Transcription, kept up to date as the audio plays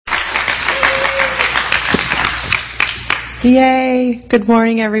Yay! Good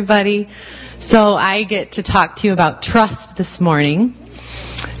morning, everybody. So I get to talk to you about trust this morning,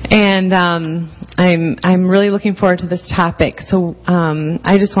 and I'm really looking forward to this topic. So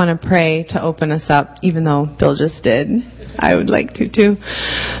I just want to pray to open us up, even though Bill just did. I would like to too.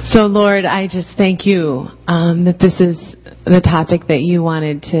 So Lord, I just thank you that this is the topic that you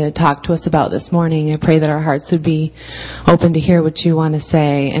wanted to talk to us about this morning. I pray that our hearts would be open to hear what you want to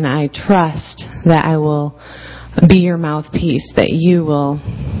say, and I trust that I will be your mouthpiece, that you will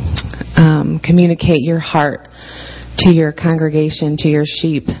communicate your heart to your congregation, to your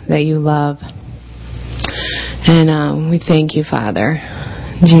sheep that you love. And we thank you, Father,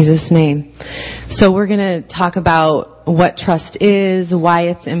 in Jesus' name. So we're going to talk about what trust is, why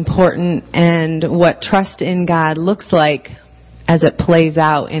it's important, and what trust in God looks like as it plays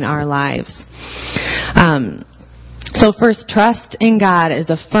out in our lives. So first, trust in God is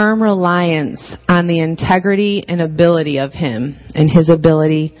a firm reliance on the integrity and ability of Him, and His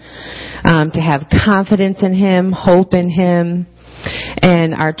ability to have confidence in Him, hope in Him,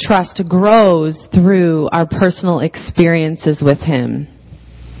 and our trust grows through our personal experiences with Him.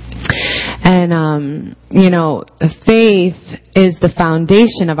 And, faith is the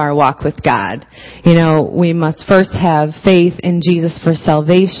foundation of our walk with God. We must first have faith in Jesus for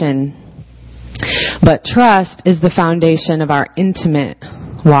salvation. But trust is the foundation of our intimate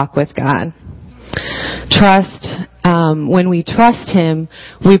walk with God. Trust, when we trust Him,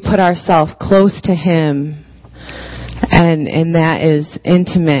 we put ourselves close to Him, and that is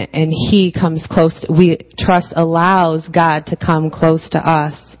intimate, and He comes close. Trust allows God to come close to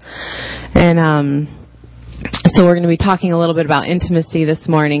us. And so we're going to be talking a little bit about intimacy this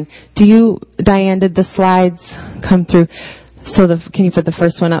morning. Diane, did the slides come through? So can you put the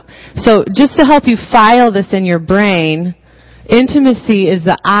first one up? So just to help you file this in your brain, intimacy is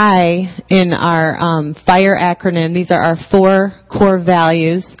the I in our FIRE acronym. These are our 4 core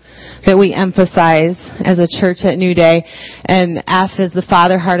values that we emphasize as a church at New Day. And F is the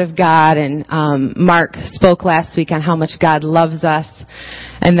Father heart of God. And Mark spoke last week on how much God loves us.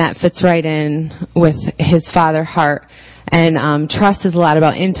 And that fits right in with His Father heart. And trust is a lot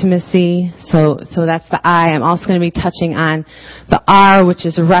about intimacy, so that's the I. I'm also going to be touching on the R, which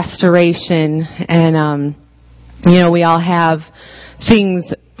is restoration. And we all have things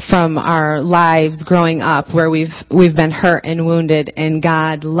from our lives growing up where we've been hurt and wounded, and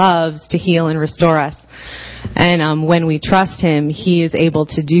God loves to heal and restore us. And when we trust Him, He is able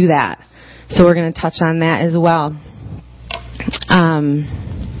to do that. So we're going to touch on that as well.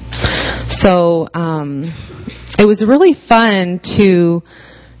 It was really fun to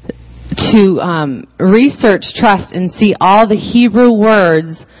research trust and see all the Hebrew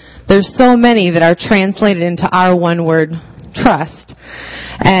words. There's so many that are translated into our one word, trust.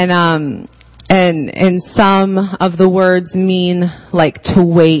 And some of the words mean like to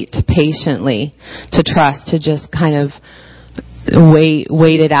wait patiently, to trust, to just kind of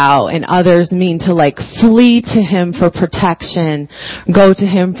wait it out. And others mean to like flee to Him for protection, go to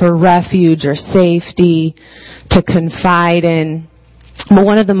Him for refuge or safety, to confide in. But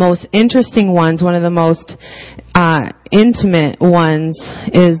one of the most interesting ones, one of the most intimate ones,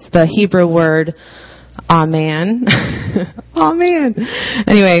 is the Hebrew word amen. Amen.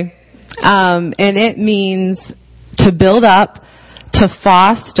 Anyway, and it means to build up, to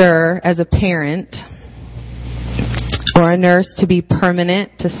foster as a parent, or a nurse, to be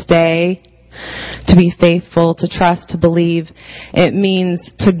permanent, to stay, to be faithful, to trust, to believe. It means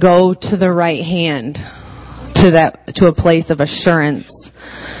to go to the right hand, to a place of assurance,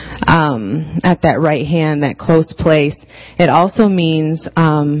 at that right hand, that close place. It also means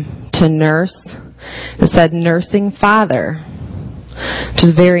to nurse. It said nursing father, which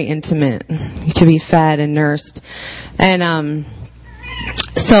is very intimate, to be fed and nursed. And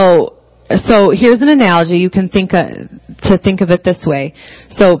so here's an analogy. You can think of it this way.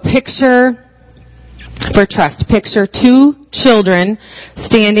 So picture 2 children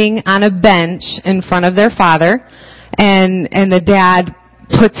standing on a bench in front of their father, and the dad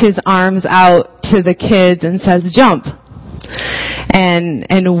puts his arms out to the kids and says, jump. And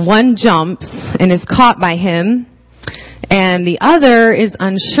one jumps and is caught by him, and the other is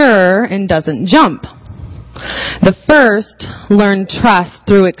unsure and doesn't jump. The first learned trust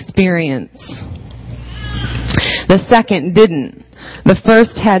through experience. The second didn't. The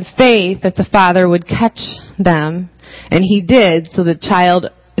first had faith that the father would catch them, and he did, so the child,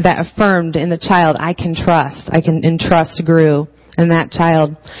 that affirmed in the child, I can trust. And trust grew in that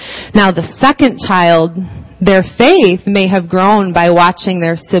child. Now the second child, their faith may have grown by watching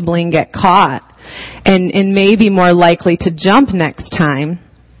their sibling get caught, and may be more likely to jump next time.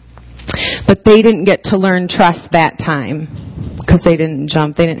 but they didn't get to learn trust that time because they didn't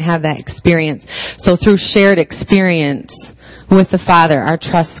jump. They didn't have that experience. So through shared experience with the Father, our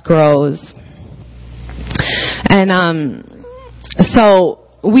trust grows. And so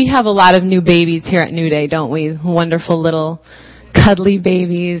we have a lot of new babies here at New Day, don't we? Wonderful little cuddly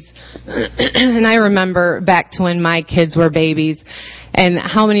babies. And I remember back to when my kids were babies. And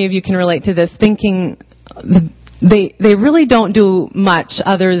how many of you can relate to this, thinking they really don't do much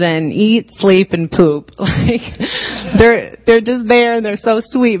other than eat, sleep, and poop. Like they're just there and they're so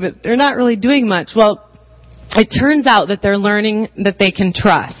sweet, but they're not really doing much. Well, it turns out that they're learning that they can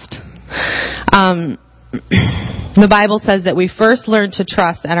trust. The Bible says that we first learn to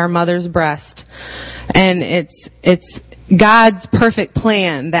trust at our mother's breast, and it's God's perfect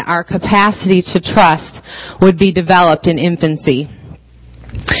plan that our capacity to trust would be developed in infancy.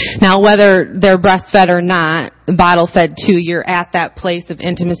 Now, whether they're breastfed or not, bottle fed too, you're at that place of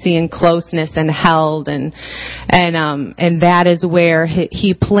intimacy and closeness and held, and that is where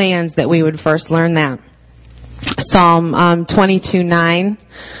He plans that we would first learn that. Psalm 22:9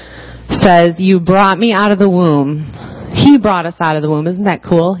 says, "You brought me out of the womb." He brought us out of the womb. Isn't that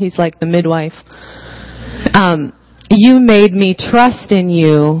cool? He's like the midwife. You made me trust in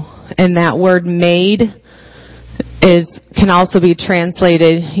you, and that word "made" can also be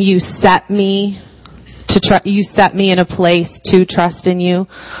translated, you set me in a place to trust in you,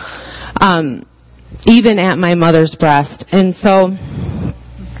 even at my mother's breast. And so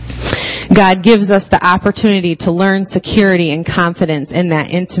God gives us the opportunity to learn security and confidence in that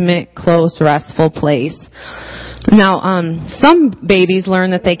intimate, close, restful place. Now, some babies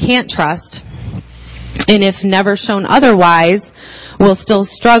learn that they can't trust, and if never shown otherwise, will still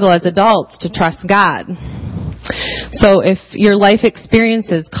struggle as adults to trust God. So if your life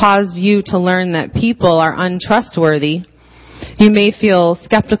experiences cause you to learn that people are untrustworthy, you may feel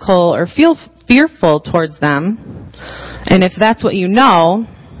skeptical or feel fearful towards them. And if that's what you know,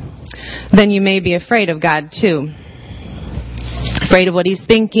 then you may be afraid of God too. Afraid of what He's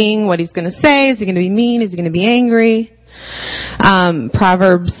thinking, what He's going to say. Is He going to be mean? Is He going to be angry?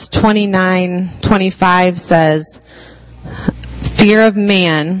 Proverbs 29:25 says, "Fear of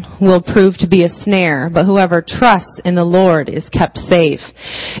man will prove to be a snare, but whoever trusts in the Lord is kept safe."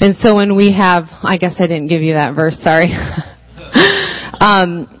 And so when we have, I guess I didn't give you that verse, sorry.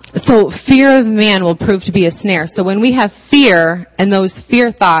 So fear of man will prove to be a snare. So when we have fear and those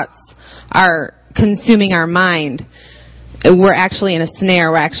fear thoughts are consuming our mind, we're actually in a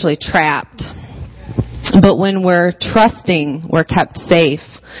snare, we're actually trapped. But when we're trusting, we're kept safe.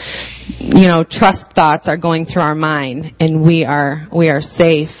 You know, trust thoughts are going through our mind, and we are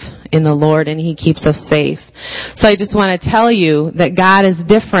safe in the Lord, and He keeps us safe. So I just want to tell you that God is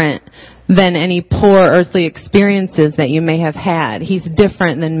different than any poor earthly experiences that you may have had. He's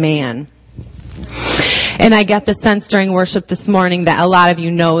different than man. And I get the sense during worship this morning that a lot of you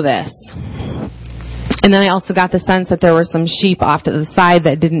know this. And then I also got the sense that there were some sheep off to the side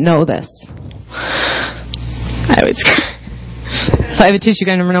that didn't know this. So I have a tissue,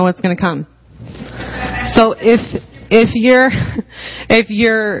 you never know what's going to come. So if you're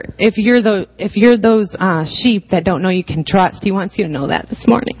those sheep that don't know you can trust, He wants you to know that this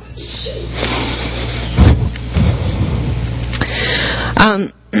morning.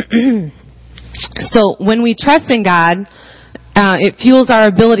 So when we trust in God, it fuels our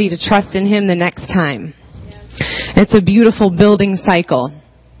ability to trust in Him the next time. It's a beautiful building cycle,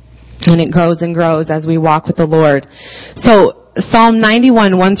 and it grows and grows as we walk with the Lord. So Psalm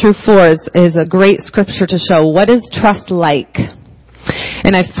 91, 1 through 4 is a great scripture to show what is trust like.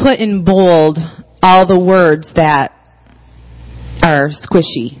 And I've put in bold all the words that are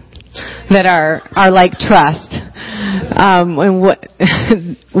squishy, that are like trust, and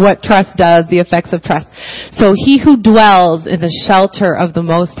what trust does, the effects of trust. So he who dwells in the shelter of the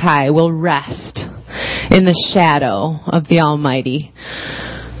Most High will rest in the shadow of the Almighty.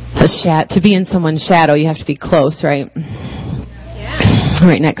 To be in someone's shadow, you have to be close, right? Yeah.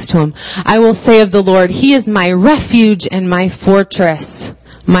 Right next to Him. I will say of the Lord, He is my refuge and my fortress,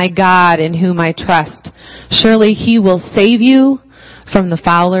 my God in whom I trust. Surely He will save you from the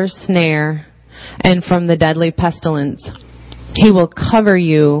fowler's snare and from the deadly pestilence. He will cover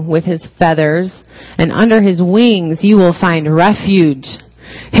you with His feathers, and under His wings you will find refuge.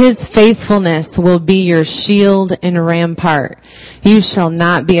 His faithfulness will be your shield and rampart. You shall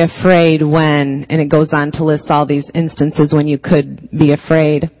not be afraid when, and it goes on to list all these instances when you could be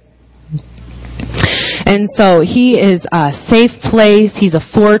afraid. And so He is a safe place. He's a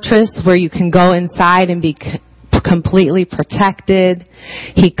fortress where you can go inside and be completely protected.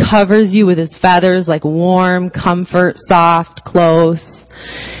 He covers you with His feathers like warm, comfort, soft, close.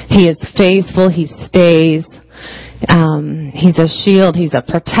 He is faithful. He stays. He's a shield. He's a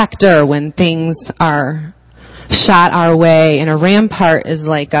protector when things are shot our way. And a rampart is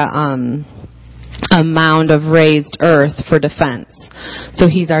like a mound of raised earth for defense. So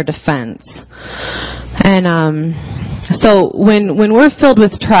he's our defense. And so when we're filled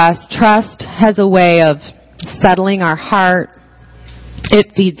with trust has a way of settling our heart.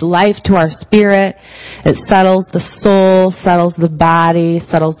 It feeds life to our spirit. It settles the soul, settles the body,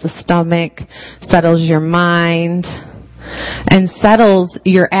 settles the stomach, settles your mind, and settles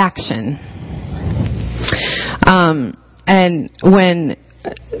your action. And when,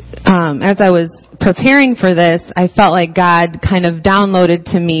 as I was preparing for this, I felt like God kind of downloaded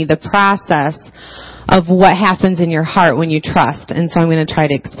to me the process of what happens in your heart when you trust. And so I'm going to try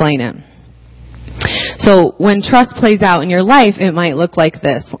to explain it. So when trust plays out in your life, it might look like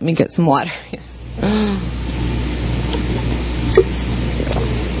this. Let me get some water.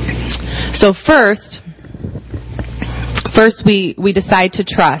 So first we decide to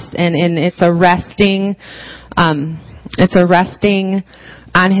trust, and it's a resting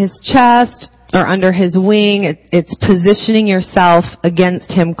on His chest or under His wing. It's positioning yourself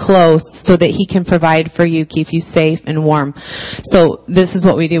against Him close so that He can provide for you, keep you safe and warm. So this is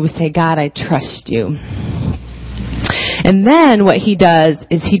what we do. We say, God, I trust you. And then what He does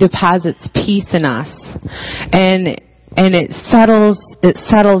is He deposits peace in us. And it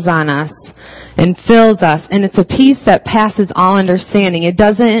settles on us and fills us. And it's a peace that passes all understanding.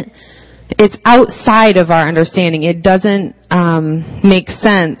 It's outside of our understanding. It doesn't make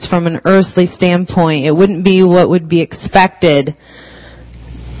sense from an earthly standpoint. It wouldn't be what would be expected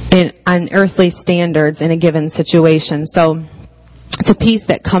on earthly standards in a given situation. So it's a peace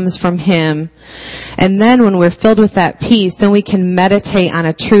that comes from Him. And then when we're filled with that peace, then we can meditate on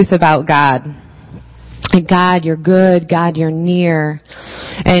a truth about God. And God, you're good. God, you're near.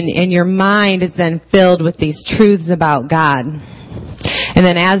 And your mind is then filled with these truths about God. And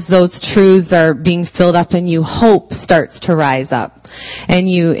then as those truths are being filled up in you, hope starts to rise up. And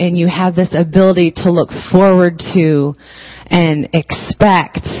you have this ability to look forward to and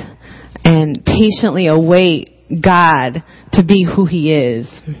expect and patiently await God to be who He is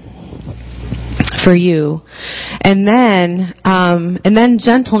for you. And then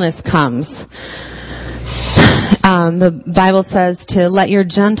gentleness comes. The Bible says to let your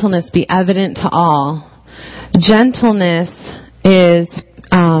gentleness be evident to all. Gentleness is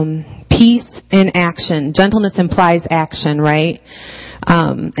peace in action. Gentleness implies action, right?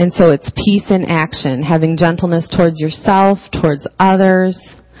 And so it's peace in action, having gentleness towards yourself, towards others.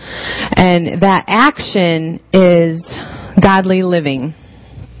 And that action is godly living.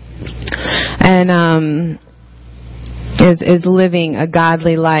 And is living a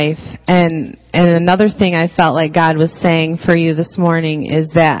godly life. And another thing I felt like God was saying for you this morning is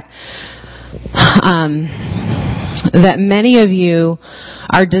that that many of you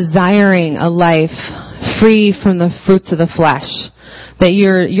are desiring a life free from the fruits of the flesh. That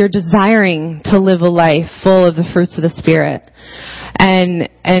you're desiring to live a life full of the fruits of the Spirit.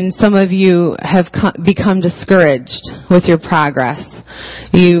 And some of you have become discouraged with your progress.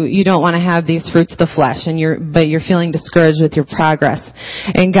 You don't want to have these fruits of the flesh, but you're feeling discouraged with your progress.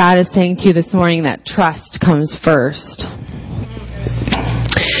 And God is saying to you this morning that trust comes first.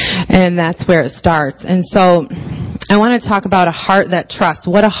 And that's where it starts. And so I want to talk about a heart that trusts.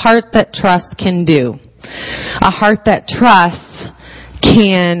 What a heart that trusts can do. A heart that trusts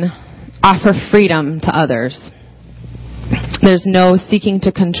can offer freedom to others. There's no seeking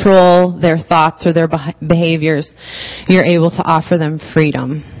to control their thoughts or their behaviors. You're able to offer them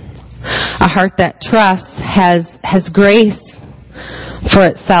freedom. A heart that trusts has grace for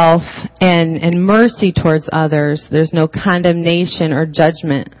itself and mercy towards others. There's no condemnation or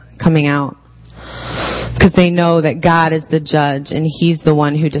judgment coming out because they know that God is the judge and He's the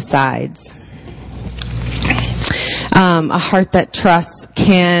one who decides. A heart that trusts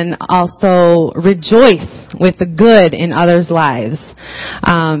can also rejoice with the good in others' lives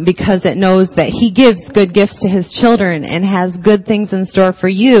because it knows that He gives good gifts to His children and has good things in store for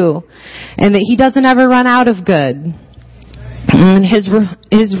you and that He doesn't ever run out of good. And His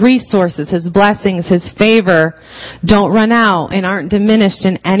resources, His blessings, His favor don't run out and aren't diminished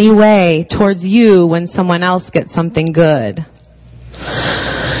in any way towards you when someone else gets something good.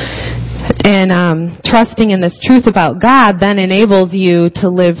 And trusting in this truth about God then enables you to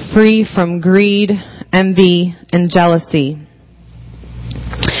live free from greed, envy, and jealousy.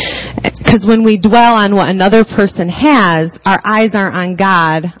 Because when we dwell on what another person has, our eyes aren't on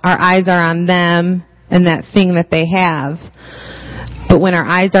God. Our eyes are on them and that thing that they have. But when our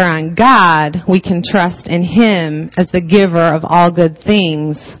eyes are on God, we can trust in Him as the giver of all good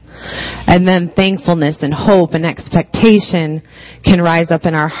things. And then thankfulness and hope and expectation can rise up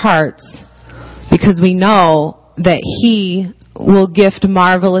in our hearts because we know that He will gift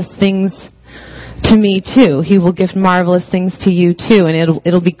marvelous things to me too. He will gift marvelous things to you too. And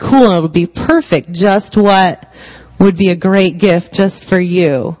it'll be cool and it'll be perfect. Just what would be a great gift just for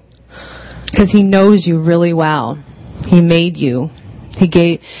you. Because He knows you really well. He made you.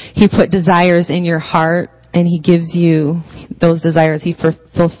 He put desires in your heart and He gives you those desires. He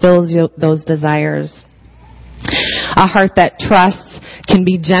fulfills those desires. A heart that trusts can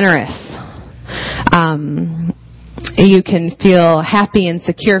be generous. You can feel happy and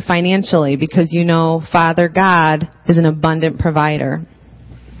secure financially because you know Father God is an abundant provider.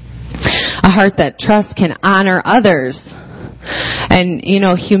 A heart that trusts can honor others. And,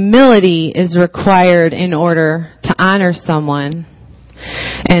 humility is required in order to honor someone.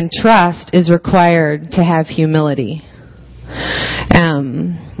 And trust is required to have humility.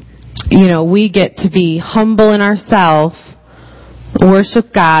 We get to be humble in ourselves,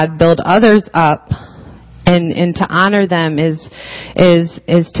 worship God, build others up, and to honor them is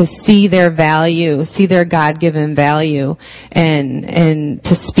to see their value, see their God-given value, and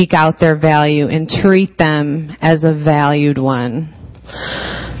to speak out their value and treat them as a valued one.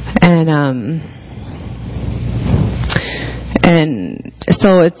 And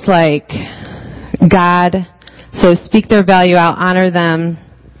so it's like God, so speak their value out, honor them,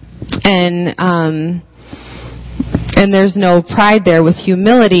 and there's no pride there. With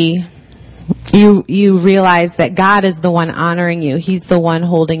humility, you realize that God is the one honoring you. He's the one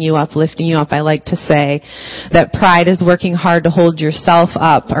holding you up, lifting you up. I like to say that pride is working hard to hold yourself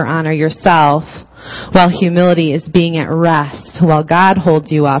up or honor yourself, while humility is being at rest while God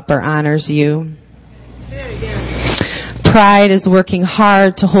holds you up or honors you. Pride is working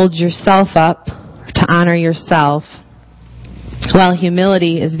hard to hold yourself up, to honor yourself, while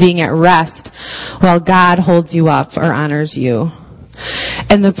humility is being at rest while God holds you up or honors you.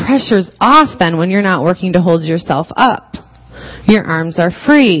 And the pressure's off then when you're not working to hold yourself up. Your arms are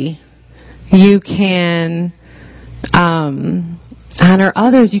free. You can honor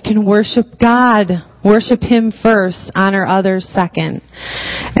others. You can worship God. Worship Him first. Honor others second.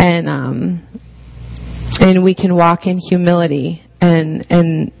 And we can walk in humility.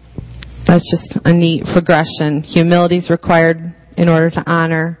 And that's just a neat progression. Humility is required in order to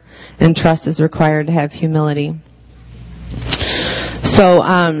honor, and trust is required to have humility. So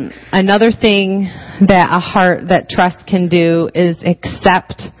another thing that a heart that trust can do is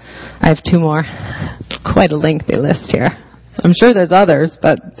accept. I have two more. Quite a lengthy list here. I'm sure there's others,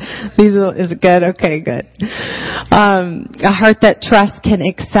 but these is good. Okay, good. A heart that trusts can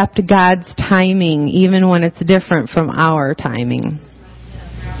accept God's timing, even when it's different from our timing.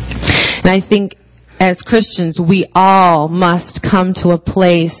 And I think as Christians, we all must come to a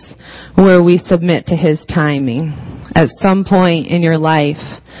place where we submit to His timing. At some point in your life,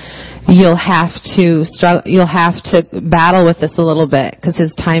 you'll have to battle with this a little bit because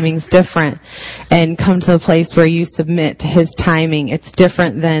His timing's different, and come to a place where you submit to His timing. It's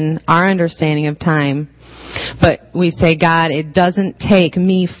different than our understanding of time. But we say, God, it doesn't take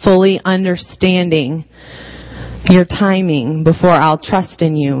me fully understanding your timing before I'll trust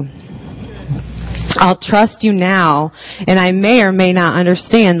in you. I'll trust you now, and I may or may not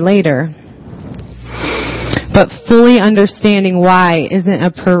understand later. But fully understanding why isn't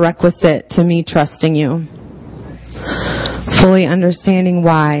a prerequisite to me trusting you. Fully understanding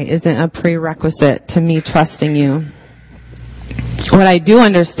why isn't a prerequisite to me trusting you. What I do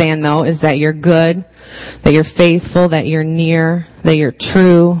understand, though, is that you're good, that you're faithful, that you're near, that you're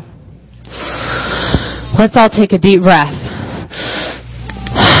true. Let's all take a deep breath.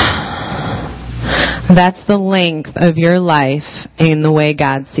 That's the length of your life in the way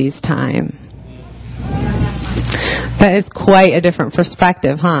God sees time. That is quite a different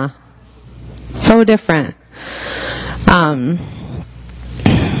perspective, huh? So different.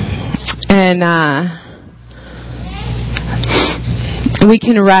 We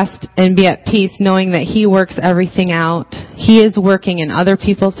can rest and be at peace knowing that He works everything out. He is working in other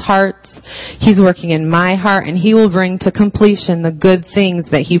people's hearts. He's working in my heart, and He will bring to completion the good things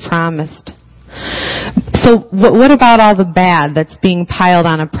that He promised. So what about all the bad that's being piled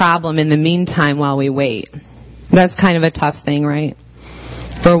on a problem in the meantime while we wait? That's kind of a tough thing, right?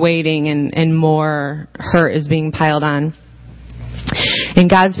 We're waiting and more hurt is being piled on. And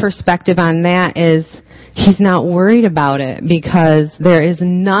God's perspective on that is He's not worried about it because there is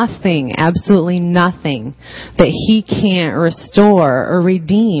nothing, absolutely nothing, that He can't restore or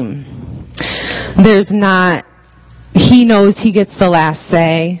redeem. There's not He knows he gets the last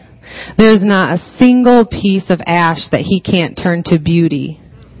say. There's not a single piece of ash that he can't turn to beauty.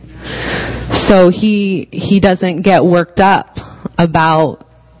 So he doesn't get worked up about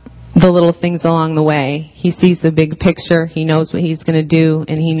the little things along the way. He sees the big picture. He knows what he's going to do,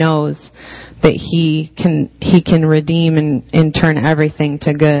 and he knows that he can redeem and turn everything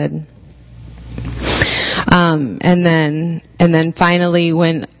to good. And then finally,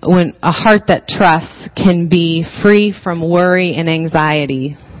 when a heart that trusts can be free from worry and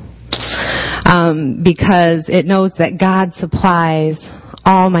anxiety, because it knows that God supplies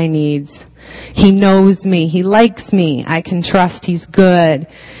all my needs. He knows me. He likes me. I can trust He's good.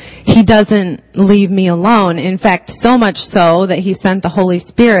 He doesn't leave me alone. In fact, so much so that He sent the Holy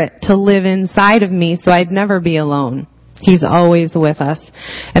Spirit to live inside of me so I'd never be alone. He's always with us.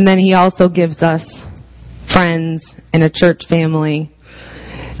 And then He also gives us friends and a church family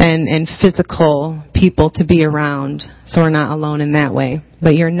and physical people to be around, so we're not alone in that way.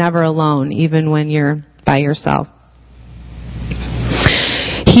 But you're never alone, even when you're by yourself.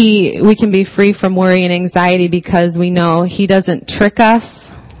 We can be free from worry and anxiety because we know He doesn't trick us.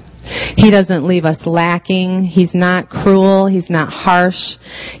 He doesn't leave us lacking. He's not cruel. He's not harsh.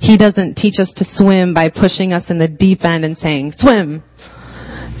 He doesn't teach us to swim by pushing us in the deep end and saying, swim.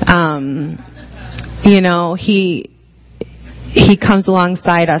 He comes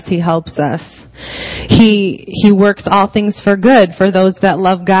alongside us. He helps us. He works all things for good for those that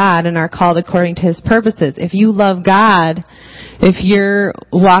love God and are called according to His purposes. If you love God, if you're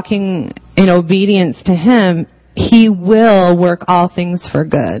walking in obedience to Him, He will work all things for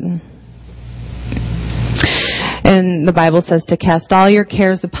good. And the Bible says to cast all your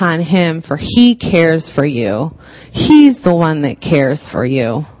cares upon Him, for He cares for you. He's the one that cares for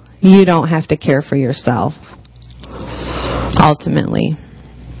you. You don't have to care for yourself, ultimately.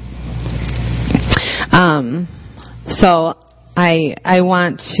 So I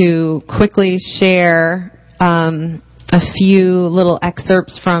want to quickly share a few little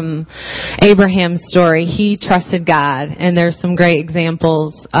excerpts from Abraham's story. He trusted God, and there's some great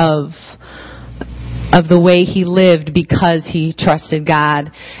examples of the way he lived because he trusted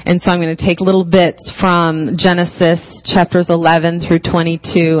God. And so I'm going to take little bits from Genesis chapters 11 through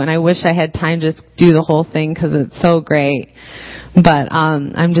 22, and I wish I had time to just do the whole thing because it's so great. But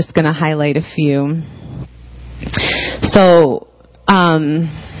I'm just going to highlight a few. So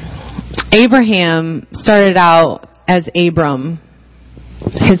Abraham started out as Abram.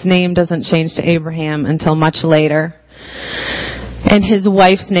 His name doesn't change to Abraham until much later. And his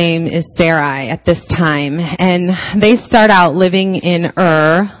wife's name is Sarai at this time. And they start out living in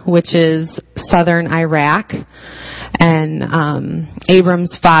Ur, which is southern Iraq. And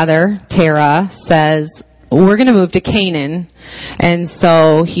Abram's father, Terah, says, we're going to move to Canaan. And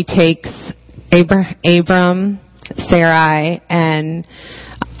so he takes Abram, Sarai, and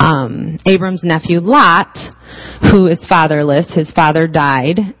Abram's nephew Lot, who is fatherless. His father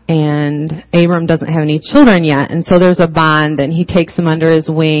died, and Abram doesn't have any children yet, and so there's a bond, and he takes him under his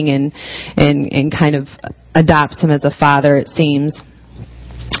wing and kind of adopts him as a father, it seems.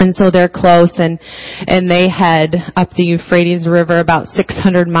 And so they're close, and they head up the Euphrates River about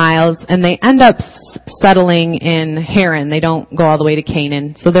 600 miles, and they end up settling in Haran. They don't go all the way to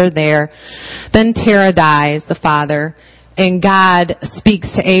Canaan, so they're there. Then Terah dies, the father, and God speaks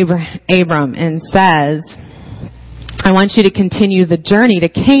to Abram and says, I want you to continue the journey to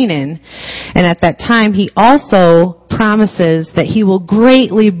Canaan. And at that time, he also promises that he will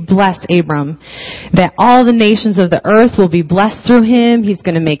greatly bless Abram, that all the nations of the earth will be blessed through him. He's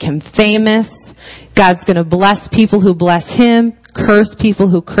going to make him famous. God's going to bless people who bless him, curse people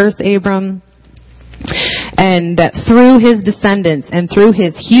who curse Abram. And that through his descendants and through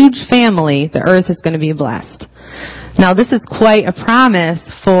his huge family, the earth is going to be blessed. Now, this is quite a promise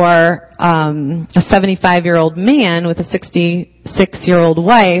for a 75-year-old man with a 66-year-old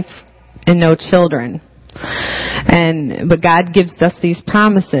wife and no children. But God gives us these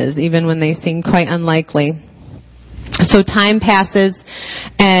promises, even when they seem quite unlikely. So time passes,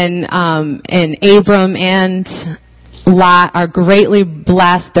 and Abram and Lot are greatly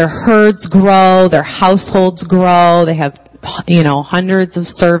blessed. Their herds grow, their households grow. They have hundreds of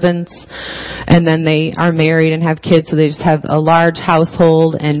servants, and then they are married and have kids, so they just have a large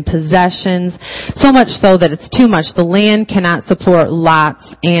household and possessions, so much so that it's too much. The land cannot support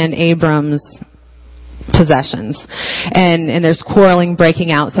Lot's and Abram's possessions, and there's quarreling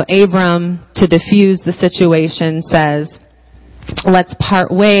breaking out. So Abram, to diffuse the situation, says, let's part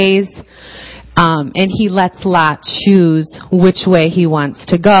ways. And he lets Lot choose which way he wants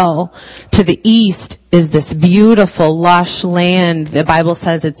to go. To the east is this beautiful, lush land. The Bible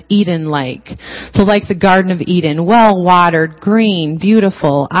says it's Eden-like. So like the Garden of Eden, well-watered, green,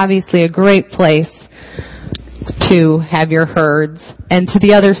 beautiful, obviously a great place to have your herds. And to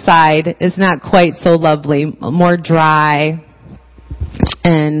the other side is not quite so lovely, more dry,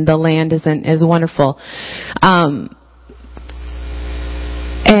 and the land isn't as wonderful.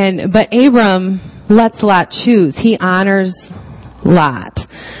 But Abram lets Lot choose. He honors Lot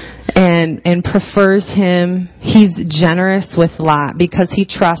and prefers him. He's generous with Lot because he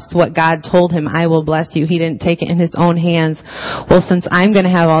trusts what God told him. I will bless you. He didn't take it in his own hands. Well, since I'm going to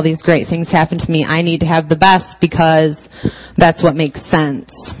have all these great things happen to me, I need to have the best because that's what makes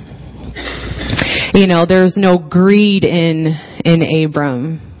sense. You know, there's no greed in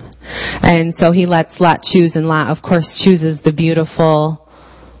Abram. And so he lets Lot choose, and Lot, of course, chooses the beautiful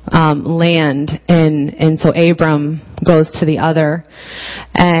land, and so Abram goes to the other.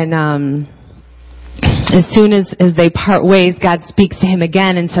 And as soon as they part ways, God speaks to him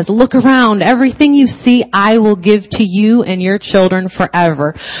again and says, look around, everything you see I will give to you and your children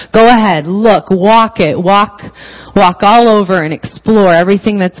forever. Go ahead, look, walk all over and explore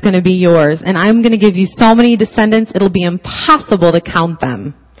everything that's going to be yours. And I'm going to give you so many descendants, it'll be impossible to count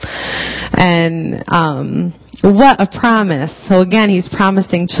them. And what a promise. So again, he's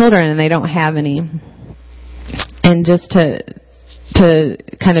promising children and they don't have any. And just to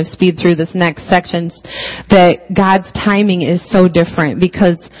kind of speed through this next section, that God's timing is so different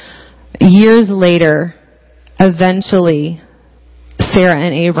because years later, eventually, Sarah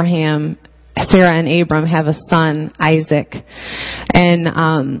and Abram have a son, Isaac. And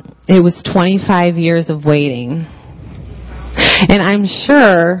it was 25 years of waiting. And I'm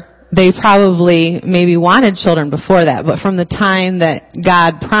sure they probably maybe wanted children before that, but from the time that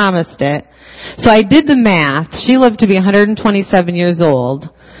God promised it. So I did the math. She lived to be 127 years old.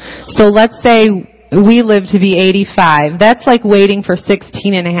 So let's say we live to be 85. That's like waiting for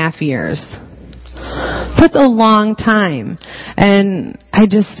 16 and a half years. That's a long time. And I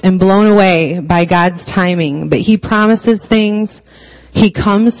just am blown away by God's timing. But He promises things. He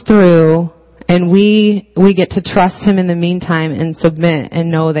comes through. And we get to trust Him in the meantime and submit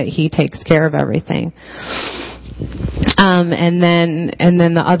and know that He takes care of everything. And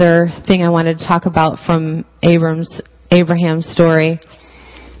then the other thing I wanted to talk about from Abraham's story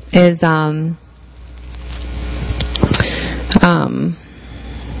is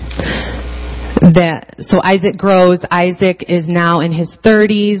so Isaac grows. Isaac is now in his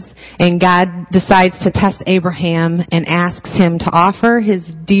 30s, and God decides to test Abraham and asks him to offer his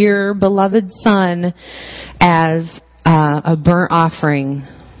dear beloved son as a burnt offering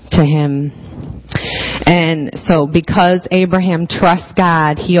to him. And so because Abraham trusts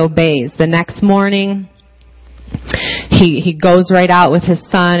God, he obeys. The next morning, he goes right out with his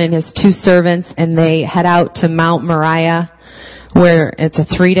son and his two servants, and they head out to Mount Moriah, where it's a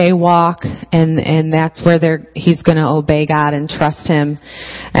 3-day walk, and that's where he's going to obey God and trust Him.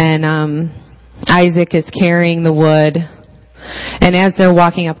 And Isaac is carrying the wood, and as they're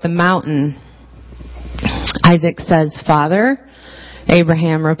walking up the mountain, Isaac says, "Father?"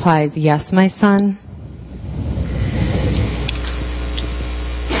 Abraham replies, "Yes, my son."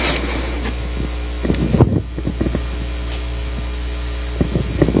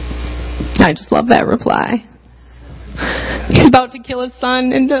 I just love that reply. He's about to kill his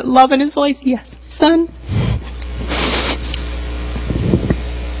son, and the love in his voice, "Yes, son."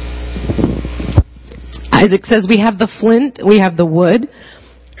 Isaac says, "We have the flint, we have the wood,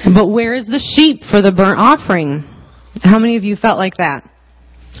 but where is the sheep for the burnt offering?" How many of you felt like that?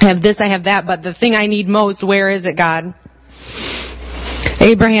 I have this, I have that, but the thing I need most, where is it, God?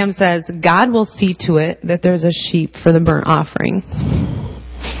 Abraham says, God will see to it that there's a sheep for the burnt offering.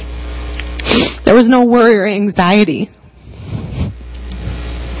 There was no worry or anxiety.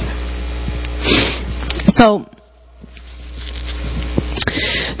 So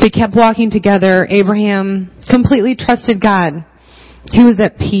they kept walking together. Abraham completely trusted God. He was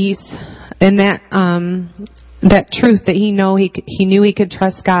at peace, and that truth that he knew he could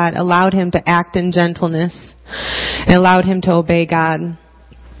trust God allowed him to act in gentleness and allowed him to obey God.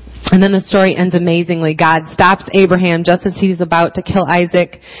 And then the story ends amazingly. God stops Abraham just as he's about to kill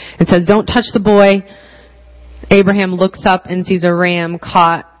Isaac and says, "Don't touch the boy." Abraham looks up and sees a ram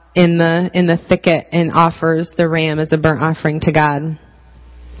caught in the thicket and offers the ram as a burnt offering to God.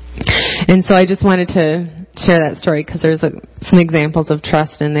 And so I just wanted to share that story because there's some examples of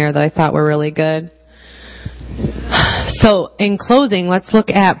trust in there that I thought were really good. So in closing, let's look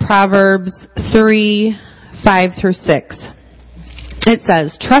at Proverbs 3:5-6. It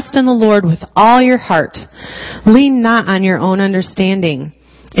says, trust in the Lord with all your heart. Lean not on your own understanding.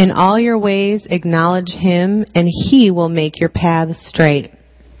 In all your ways acknowledge Him, and He will make your paths straight.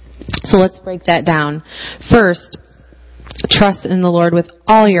 So let's break that down. First, trust in the Lord with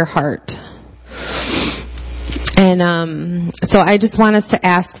all your heart. And so I just want us to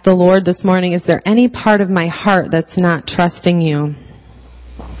ask the Lord this morning, is there any part of my heart that's not trusting you?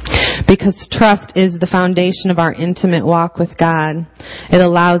 Because trust is the foundation of our intimate walk with God. It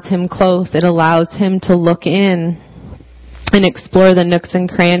allows Him close. It allows Him to look in and explore the nooks and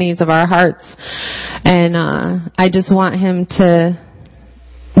crannies of our hearts. And I just want Him to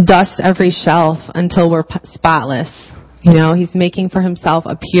dust every shelf until we're spotless. You know, He's making for Himself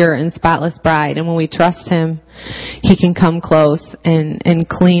a pure and spotless bride. And when we trust Him, He can come close and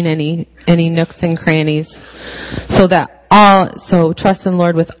clean any nooks and crannies. So trust in the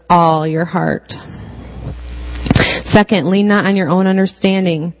Lord with all your heart. Second, lean not on your own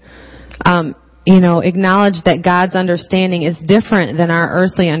understanding. Acknowledge that God's understanding is different than our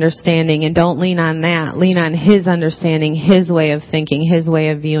earthly understanding, and don't lean on that. Lean on His understanding, His way of thinking, His way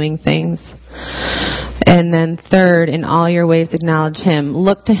of viewing things. And then third, in all your ways acknowledge Him.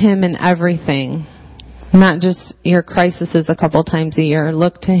 Look to Him in everything. Not just your crises a couple times a year.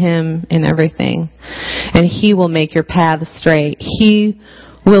 Look to Him in everything. And He will make your path straight. He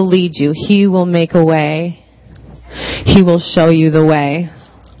will lead you. He will make a way. He will show you the way.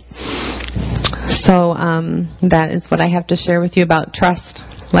 So that is what I have to share with you about trust.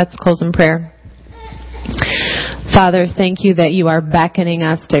 Let's close in prayer. Father, thank you that you are beckoning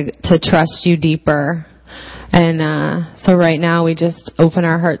us to trust you deeper. And so right now we just open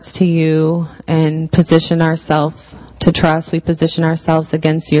our hearts to you and position ourselves to trust. We position ourselves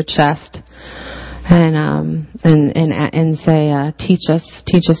against your chest and say, teach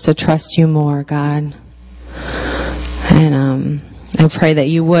us to trust you more, God. And I pray that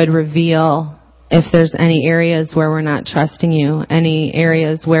you would reveal if there's any areas where we're not trusting you, any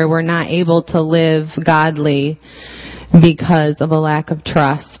areas where we're not able to live godly because of a lack of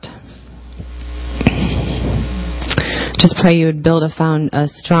trust. Just pray you would build a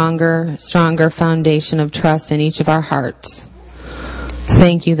stronger foundation of trust in each of our hearts.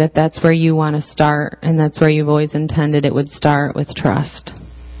 Thank you that that's where you want to start, and that's where you've always intended it would start, with trust.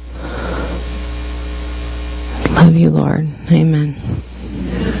 Love you, Lord. Amen.